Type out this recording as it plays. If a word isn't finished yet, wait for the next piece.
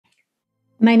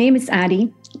My name is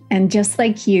Adi, and just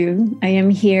like you, I am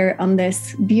here on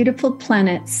this beautiful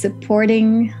planet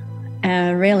supporting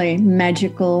a really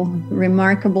magical,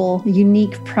 remarkable,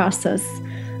 unique process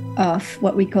of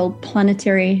what we call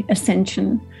planetary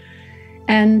ascension.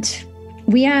 And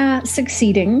we are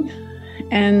succeeding,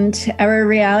 and our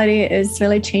reality is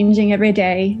really changing every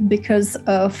day because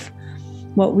of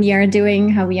what we are doing,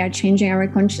 how we are changing our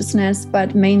consciousness,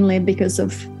 but mainly because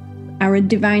of our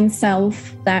divine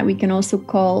self that we can also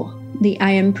call the I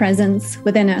Am presence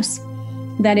within us,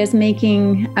 that is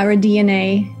making our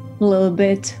DNA a little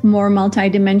bit more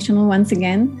multidimensional once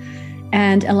again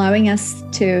and allowing us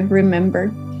to remember.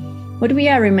 What we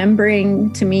are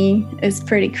remembering, to me, is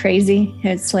pretty crazy.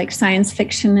 It's like science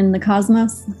fiction in the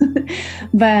cosmos,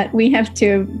 but we have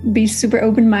to be super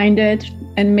open-minded,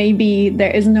 and maybe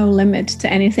there is no limit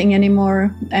to anything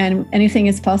anymore, and anything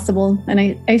is possible. And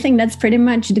I think that's pretty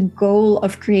much the goal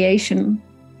of creation.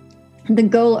 The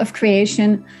goal of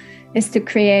creation is to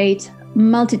create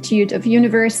multitude of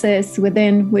universes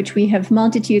within which we have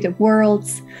multitude of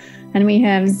worlds, and we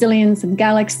have zillions of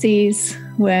galaxies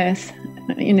with,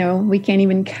 we can't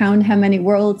even count how many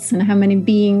worlds and how many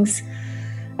beings.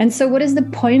 And so what is the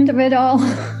point of it all?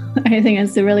 I think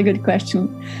that's a really good question.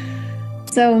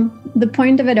 So the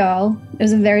point of it all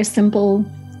is a very simple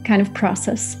kind of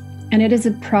process, and it is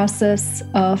a process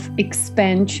of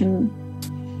expansion.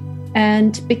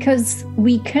 And because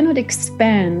we cannot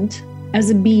expand as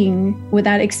a being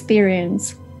without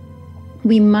experience,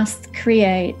 we must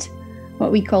create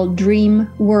what we call dream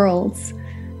worlds,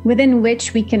 within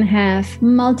which we can have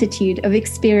multitude of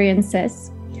experiences,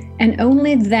 and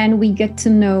only then we get to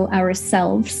know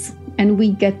ourselves and we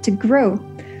get to grow.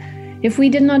 If we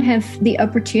did not have the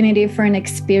opportunity for an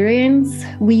experience,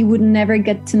 we would never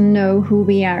get to know who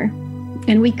we are,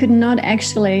 and we could not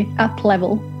actually up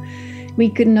level.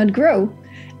 We could not grow.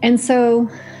 And so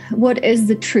what is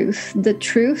the truth? The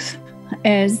truth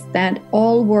is that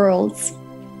all worlds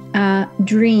are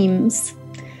dreams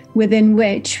within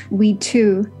which we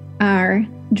too are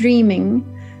dreaming,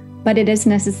 but it is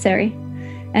necessary.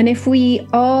 And if we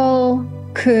all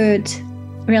could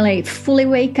really fully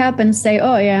wake up and say,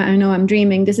 oh yeah, I know I'm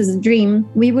dreaming, this is a dream,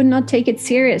 we would not take it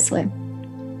seriously.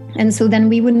 And so then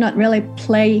we would not really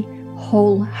play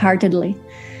wholeheartedly.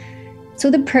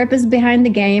 So the purpose behind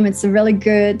the game, it's a really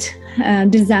good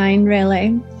design, really.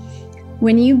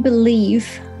 When you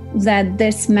believe that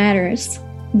this matters,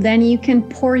 then you can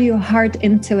pour your heart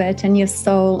into it and your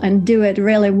soul and do it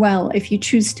really well if you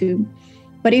choose to.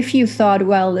 But if you thought,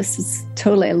 well, this is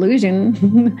totally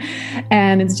illusion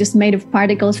and it's just made of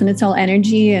particles and it's all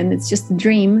energy and it's just a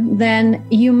dream, then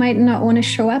you might not want to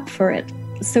show up for it.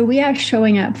 So we are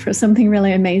showing up for something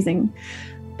really amazing.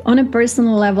 On a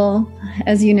personal level,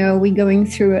 as you know, we're going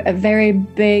through a very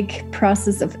big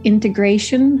process of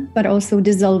integration, but also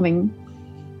dissolving.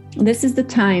 This is the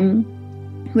time,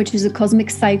 which is a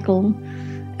cosmic cycle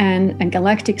and a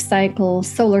galactic cycle,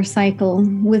 solar cycle,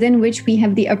 within which we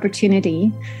have the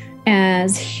opportunity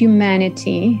as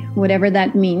humanity, whatever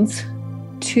that means,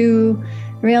 to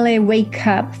really wake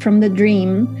up from the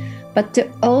dream, but to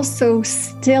also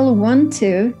still want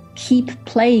to keep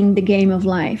playing the game of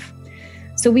life.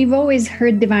 So we've always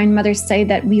heard Divine Mother say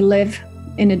that we live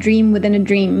in a dream within a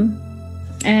dream.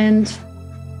 And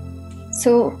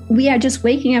so we are just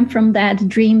waking up from that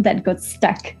dream that got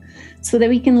stuck, so that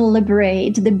we can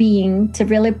liberate the being to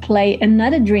really play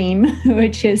another dream,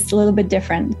 which is a little bit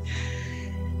different.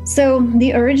 So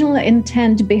the original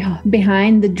intent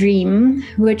behind the dream,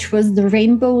 which was the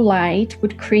rainbow light,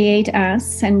 would create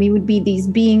us, and we would be these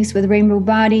beings with rainbow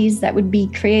bodies that would be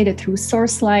created through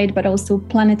source light, but also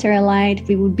planetary light.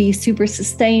 We would be super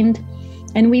sustained,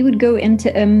 and we would go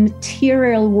into a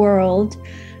material world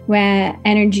where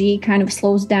energy kind of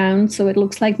slows down, so it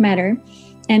looks like matter.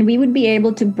 And we would be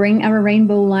able to bring our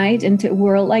rainbow light into a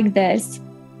world like this.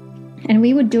 And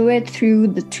we would do it through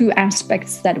the two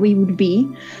aspects that we would be.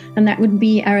 And that would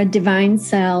be our divine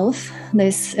self,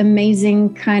 this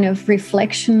amazing kind of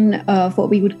reflection of what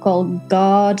we would call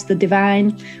God, the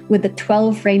divine, with the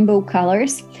 12 rainbow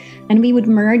colors. And we would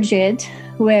merge it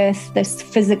with this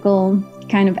physical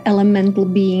kind of elemental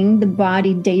being, the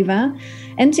body Deva.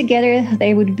 And together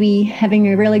they would be having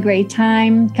a really great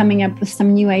time, coming up with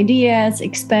some new ideas,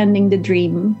 expanding the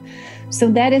dream. So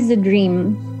that is the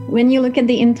dream. When you look at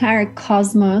the entire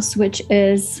cosmos, which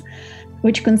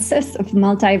consists of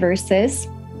multiverses,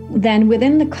 then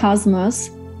within the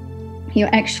cosmos, you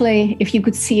actually, if you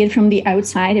could see it from the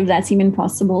outside, if that's even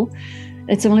possible,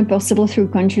 it's only possible through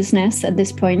consciousness at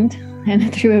this point,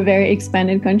 and through a very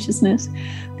expanded consciousness,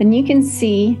 then you can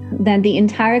see that the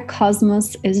entire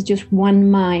cosmos is just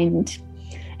one mind.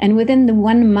 And within the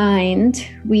one mind,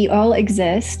 we all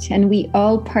exist and we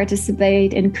all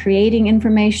participate in creating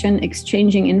information,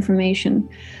 exchanging information.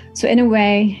 So in a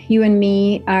way, you and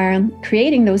me are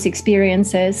creating those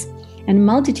experiences and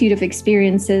multitude of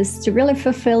experiences to really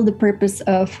fulfill the purpose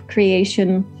of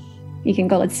creation. You can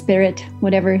call it spirit,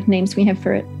 whatever names we have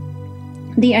for it.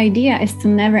 The idea is to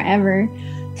never ever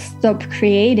stop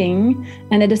creating,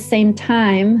 and at the same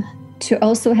time to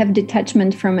also have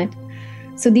detachment from it.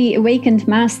 So the awakened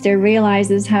master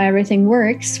realizes how everything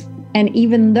works, and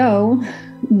even though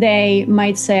they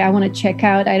might say, I want to check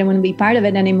out, I don't want to be part of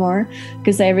it anymore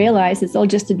because I realize it's all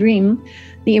just a dream,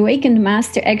 the awakened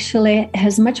master actually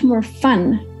has much more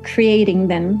fun creating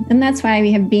them. And that's why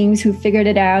we have beings who figured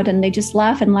it out and they just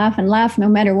laugh and laugh and laugh no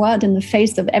matter what in the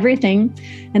face of everything.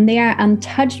 And they are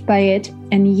untouched by it.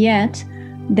 And yet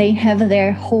they have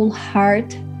their whole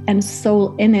heart and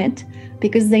soul in it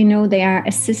because they know they are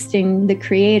assisting the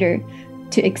creator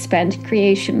to expand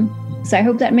creation. So I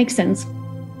hope that makes sense.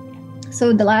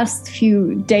 So the last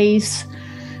few days,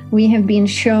 we have been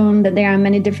shown that there are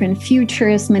many different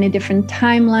futures, many different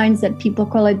timelines that people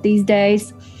call it these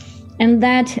days. And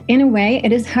that, in a way,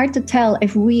 it is hard to tell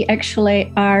if we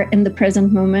actually are in the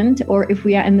present moment or if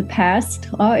we are in the past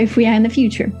or if we are in the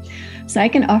future. So I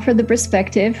can offer the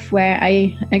perspective where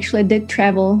I actually did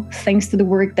travel thanks to the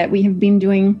work that we have been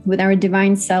doing with our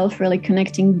divine self, really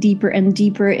connecting deeper and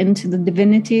deeper into the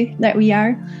divinity that we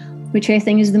are, which I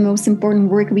think is the most important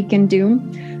work we can do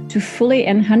to fully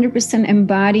and 100%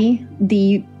 embody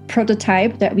the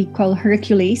prototype that we call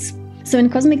Hercules. So in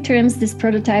cosmic terms, this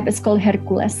prototype is called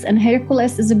Hercules. And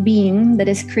Hercules is a being that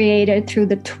is created through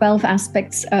the 12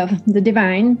 aspects of the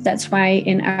divine. That's why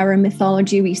in our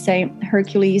mythology, we say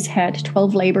Hercules had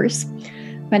 12 labors.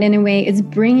 But in a way, it's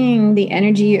bringing the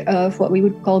energy of what we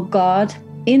would call God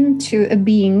into a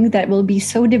being that will be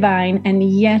so divine and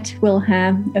yet will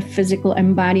have a physical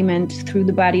embodiment through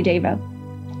the body Deva.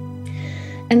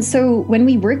 And so when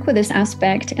we work with this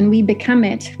aspect and we become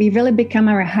it, we really become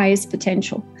our highest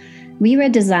potential. We were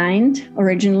designed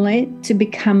originally to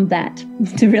become that,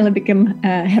 to really become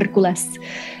Hercules.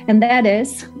 And that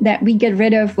is that we get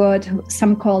rid of what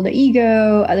some call the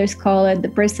ego, others call it the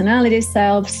personality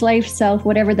self, slave self,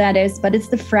 whatever that is. But it's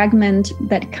the fragment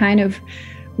that kind of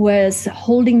was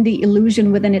holding the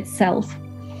illusion within itself.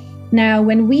 Now,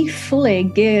 when we fully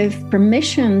give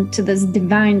permission to this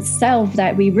divine self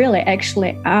that we really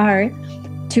actually are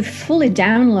to fully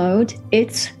download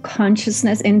its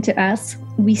consciousness into us,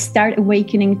 we start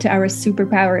awakening to our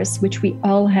superpowers, which we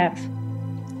all have.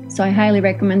 So I highly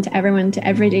recommend to everyone to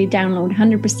every day download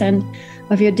 100%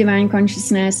 of your divine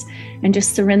consciousness and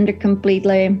just surrender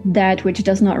completely that which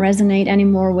does not resonate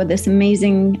anymore with this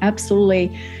amazing,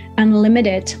 absolutely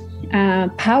unlimited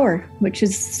power, which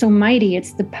is so mighty.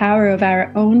 It's the power of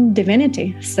our own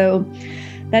divinity. So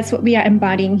that's what we are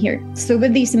embodying here. So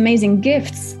with these amazing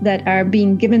gifts that are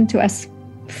being given to us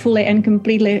fully and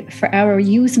completely for our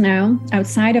use now,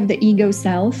 outside of the ego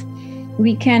self,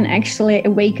 we can actually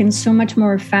awaken so much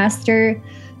more faster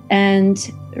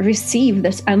and receive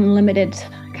this unlimited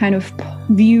kind of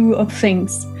view of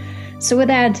things. So with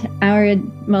that,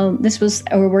 this was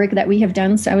our work that we have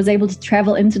done. So I was able to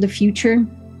travel into the future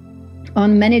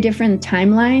on many different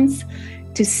timelines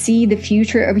to see the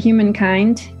future of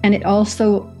humankind. And it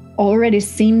also already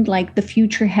seemed like the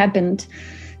future happened.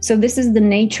 So this is the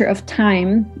nature of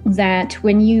time, that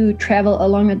when you travel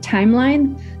along a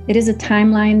timeline, it is a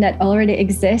timeline that already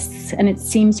exists and it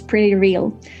seems pretty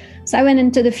real. So I went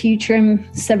into the future,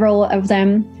 several of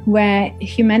them, where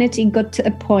humanity got to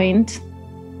a point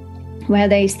where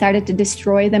they started to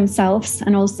destroy themselves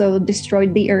and also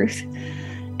destroyed the earth.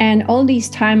 And all these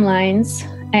timelines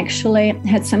actually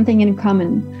had something in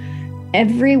common.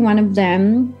 Every one of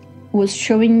them was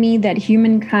showing me that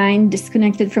humankind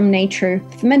disconnected from nature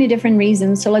for many different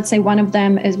reasons. So let's say one of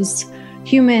them was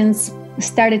humans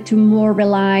started to more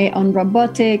rely on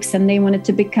robotics and they wanted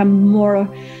to become more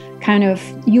kind of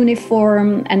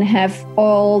uniform and have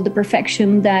all the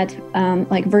perfection that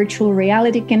like virtual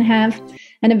reality can have.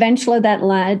 And eventually that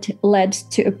led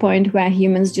to a point where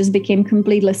humans just became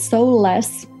completely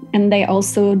soulless, and they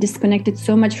also disconnected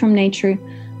so much from nature.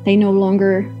 They no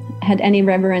longer had any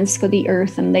reverence for the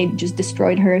earth, and they just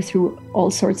destroyed her through all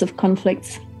sorts of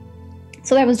conflicts.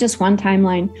 So that was just one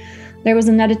timeline. There was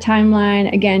another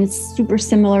timeline, again, super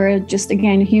similar, just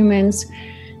again, humans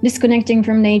disconnecting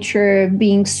from nature,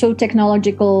 being so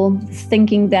technological,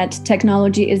 thinking that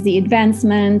technology is the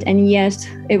advancement, and yet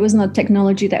it was not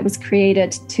technology that was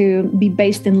created to be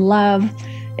based in love.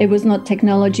 It was not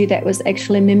technology that was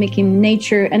actually mimicking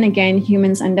nature. And again,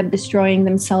 humans end up destroying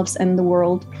themselves and the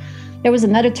world. There was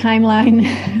another timeline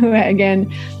where, again,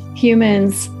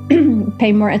 humans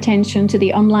pay more attention to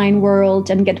the online world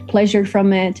and get pleasure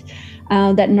from it.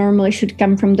 That normally should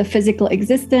come from the physical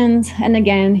existence. And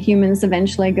again, humans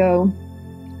eventually go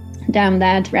down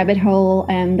that rabbit hole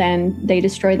and then they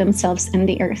destroy themselves in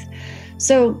the earth.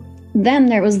 So then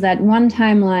there was that one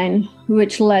timeline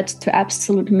which led to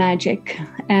absolute magic.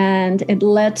 And it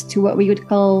led to what we would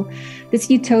call this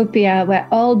utopia where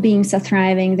all beings are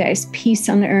thriving. There is peace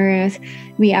on earth.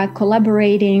 We are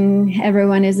collaborating.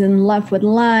 Everyone is in love with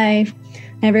life.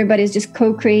 Everybody's just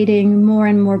co-creating more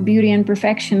and more beauty and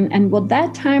perfection. And what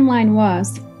that timeline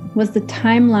was the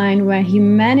timeline where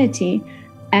humanity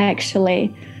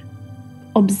actually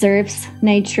observes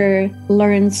nature,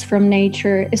 learns from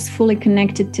nature, is fully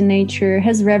connected to nature,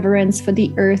 has reverence for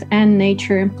the earth and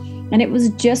nature. And it was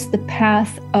just the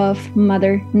path of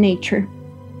Mother Nature.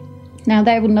 Now,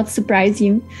 that would not surprise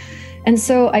you. And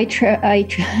so I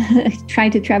try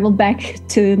to travel back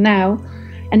to now.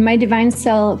 And my divine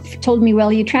self told me,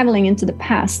 well, you're traveling into the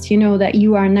past. You know that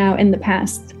you are now in the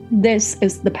past. This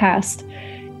is the past.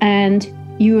 And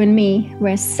you and me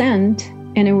were sent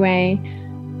in a way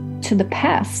to the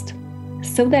past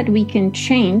so that we can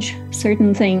change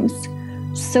certain things,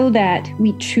 so that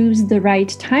we choose the right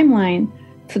timeline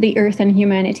for the earth and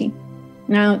humanity.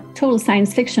 Now, total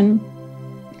science fiction,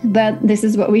 but this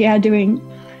is what we are doing.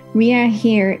 We are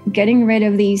here getting rid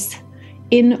of these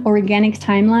inorganic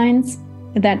timelines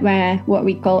that were what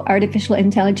we call artificial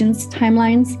intelligence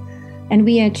timelines, and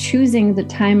we are choosing the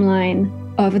timeline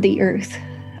of the earth,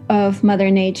 of Mother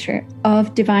Nature,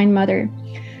 of Divine Mother.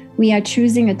 We are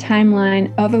choosing a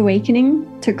timeline of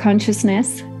awakening to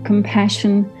consciousness,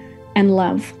 compassion, and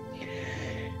love.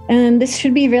 And this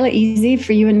should be really easy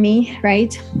for you and me,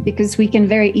 right? Because we can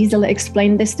very easily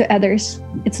explain this to others.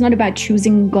 It's not about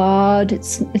choosing God.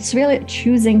 It's really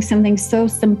choosing something so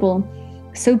simple,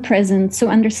 so present, so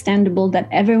understandable that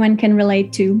everyone can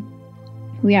relate to.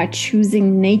 We are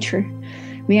choosing nature.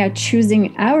 We are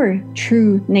choosing our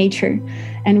true nature.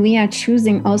 And we are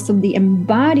choosing also the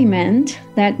embodiment.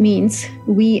 That means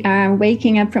we are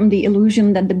waking up from the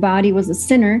illusion that the body was a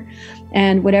sinner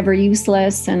and whatever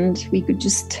useless, and we could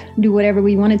just do whatever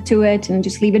we wanted to it and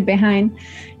just leave it behind,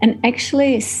 and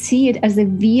actually see it as a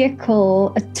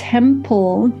vehicle, a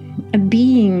temple, a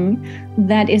being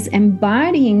that is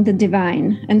embodying the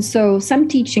divine. And so some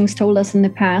teachings told us in the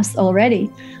past already,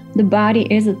 the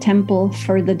body is a temple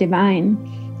for the divine.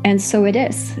 And so it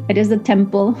is. It is a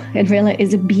temple. It really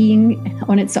is a being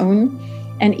on its own.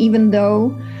 And even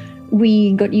though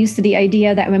we got used to the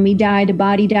idea that when we die, the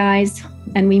body dies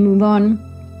and we move on,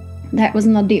 that was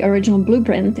not the original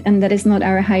blueprint, and that is not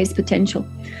our highest potential.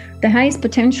 The highest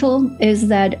potential is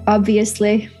that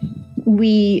obviously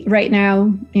we right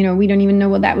now, we don't even know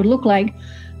what that would look like.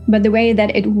 But the way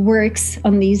that it works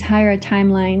on these higher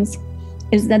timelines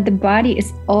is that the body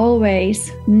is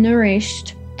always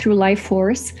nourished through life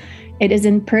force. It is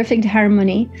in perfect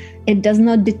harmony. It does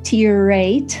not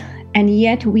deteriorate. And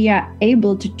yet we are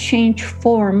able to change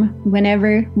form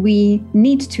whenever we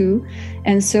need to.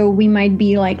 And so we might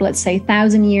be like, let's say,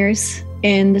 1,000 years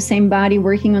in the same body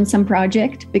working on some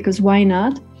project, because why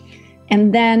not?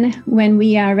 And then when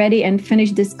we are ready and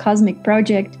finish this cosmic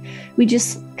project, we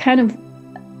just kind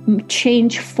of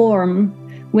change form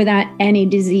without any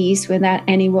disease, without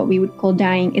any what we would call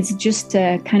dying. It's just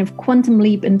a kind of quantum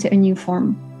leap into a new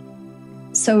form.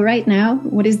 So right now,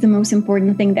 what is the most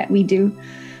important thing that we do?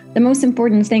 The most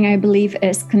important thing, I believe,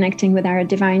 is connecting with our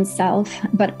divine self,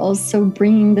 but also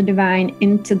bringing the divine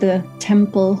into the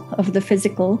temple of the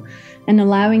physical and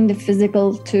allowing the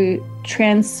physical to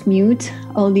transmute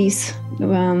all these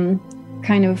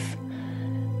kind of,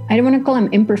 I don't want to call them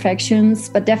imperfections,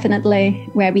 but definitely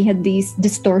where we had these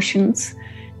distortions,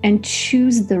 and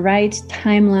choose the right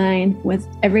timeline with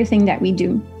everything that we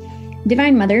do.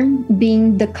 Divine Mother,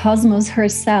 being the cosmos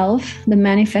herself, the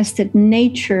manifested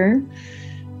nature,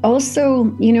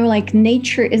 also, like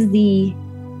nature is the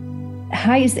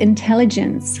highest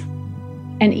intelligence.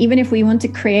 And even if we want to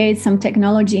create some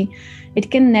technology,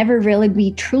 it can never really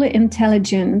be truly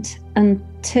intelligent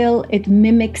until it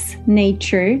mimics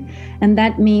nature. And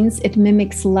that means it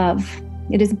mimics love.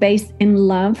 It is based in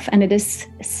love, and it is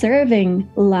serving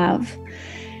love.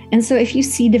 And so if you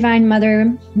see Divine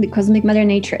Mother, the cosmic Mother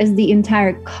Nature, as the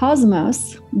entire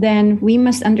cosmos, then we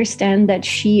must understand that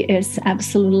she is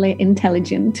absolutely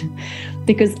intelligent,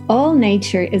 because all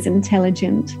nature is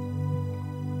intelligent.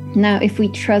 Now, if we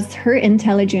trust her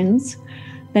intelligence,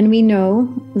 then we know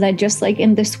that just like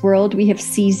in this world we have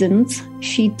seasons,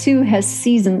 she too has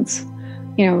seasons.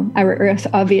 Our earth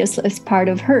obviously is part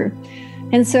of her.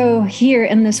 And so here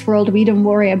in this world, we don't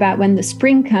worry about when the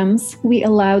spring comes, we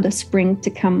allow the spring to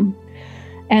come.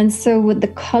 And so with the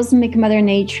cosmic Mother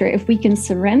Nature, if we can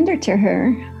surrender to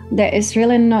her, there is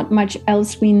really not much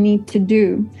else we need to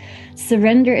do.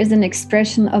 Surrender is an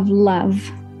expression of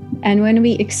love. And when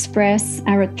we express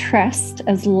our trust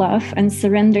as love and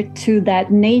surrender to that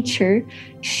nature,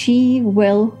 she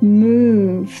will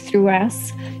move through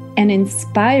us and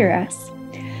inspire us.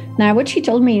 Now, what she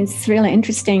told me is really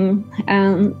interesting.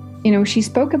 She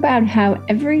spoke about how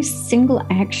every single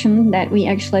action that we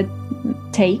actually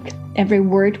take, every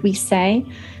word we say,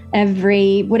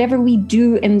 whatever we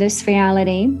do in this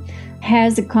reality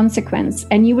has a consequence.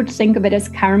 And you would think of it as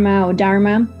karma or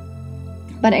dharma.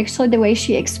 But actually, the way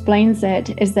she explains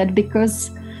it is that because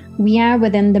we are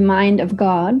within the mind of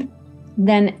God,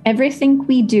 then everything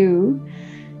we do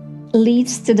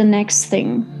leads to the next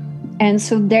thing. And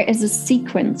so there is a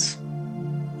sequence.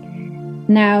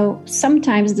 Now,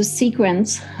 sometimes the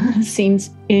sequence seems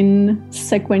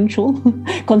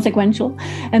consequential.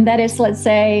 And that is, let's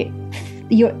say,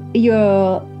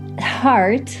 your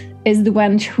heart is the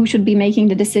one who should be making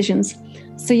the decisions.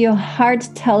 So your heart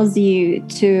tells you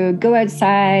to go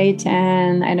outside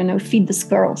and, feed the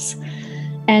squirrels.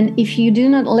 And if you do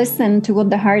not listen to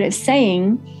what the heart is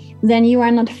saying, then you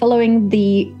are not following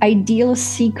the ideal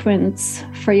sequence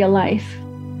for your life.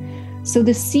 So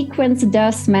the sequence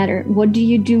does matter. What do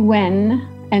you do when,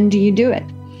 and do you do it?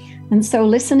 And so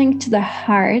listening to the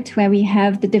heart, where we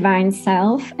have the divine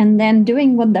self, and then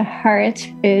doing what the heart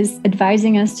is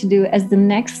advising us to do as the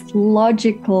next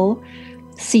logical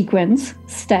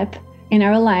step in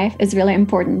our life is really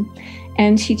important.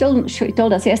 And she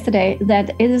told us yesterday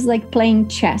that it is like playing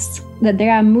chess, that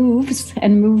there are moves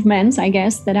and movements, I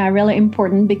guess, that are really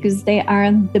important because they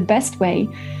are the best way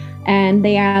and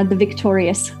they are the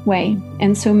victorious way.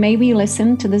 And so may we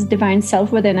listen to this divine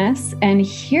self within us and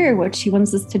hear what she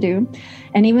wants us to do.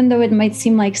 And even though it might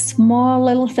seem like small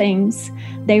little things,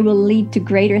 they will lead to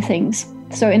greater things.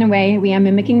 So in a way, we are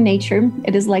mimicking nature.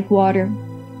 It is like water.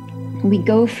 We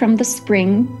go from the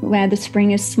spring, where the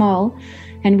spring is small,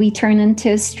 and we turn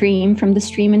into a stream, from the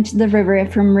stream into the river,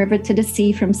 from river to the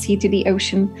sea, from sea to the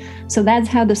ocean. So that's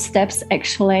how the steps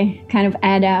actually kind of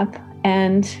add up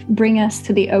and bring us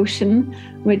to the ocean,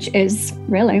 which is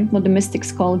really what the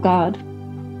mystics call God.